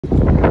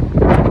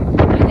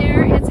Hi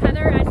there, it's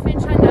Heather at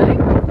Finch Hyundai,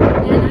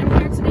 and I'm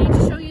here today to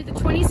show you the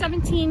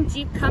 2017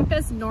 Jeep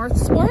Compass North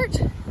Sport.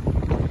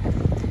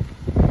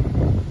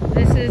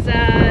 This is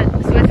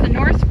so it's the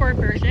North Sport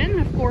version,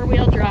 a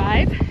four-wheel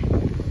drive.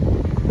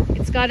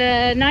 It's got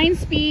a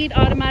 9-speed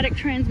automatic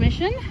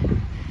transmission,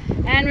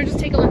 and we'll just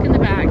take a look in the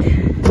back.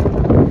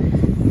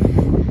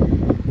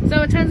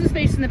 So tons of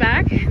space in the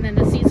back, and then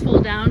the seats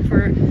fold down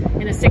for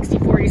in a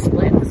 60-40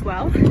 split as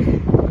well.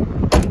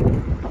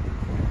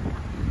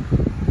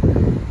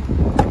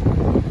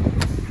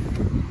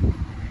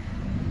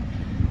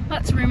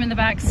 Lots of room in the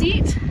back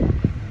seat. And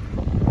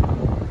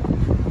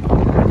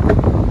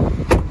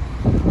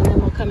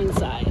then we'll come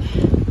inside.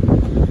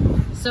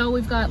 So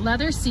we've got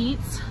leather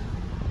seats.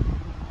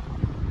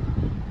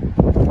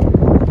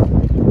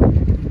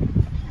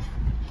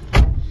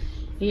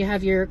 You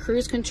have your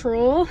cruise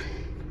control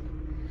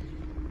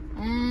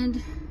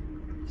and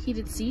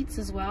heated seats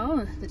as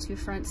well, the two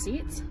front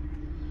seats.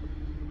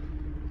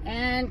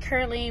 And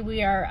currently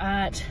we are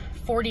at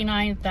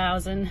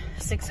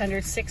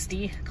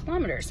 49,660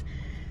 kilometers.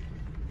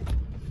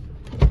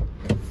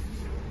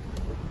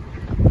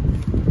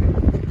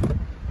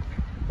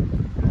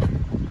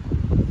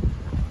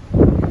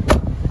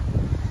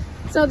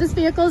 So this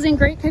vehicle is in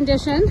great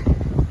condition.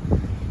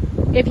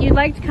 If you'd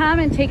like to come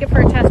and take it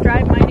for a test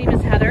drive, my name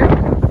is Heather.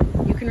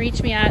 You can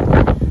reach me at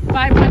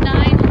 519